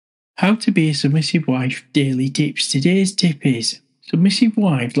How to be a submissive wife daily tips. Today's tip is submissive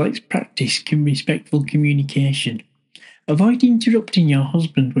wives, let's practice respectful communication. Avoid interrupting your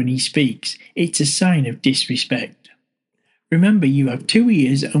husband when he speaks. It's a sign of disrespect. Remember, you have 2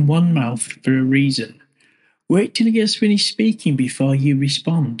 ears and 1 mouth for a reason. Wait till he has finished speaking before you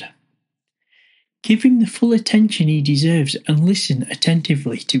respond. Give him the full attention he deserves and listen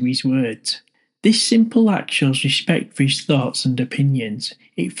attentively to his words. This simple act shows respect for his thoughts and opinions.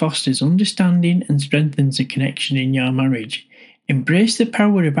 It fosters understanding and strengthens a connection in your marriage. Embrace the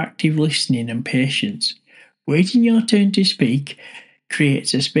power of active listening and patience. Waiting your turn to speak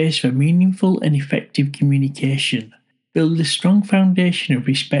creates a space for meaningful and effective communication. Build a strong foundation of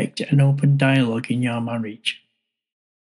respect and open dialogue in your marriage.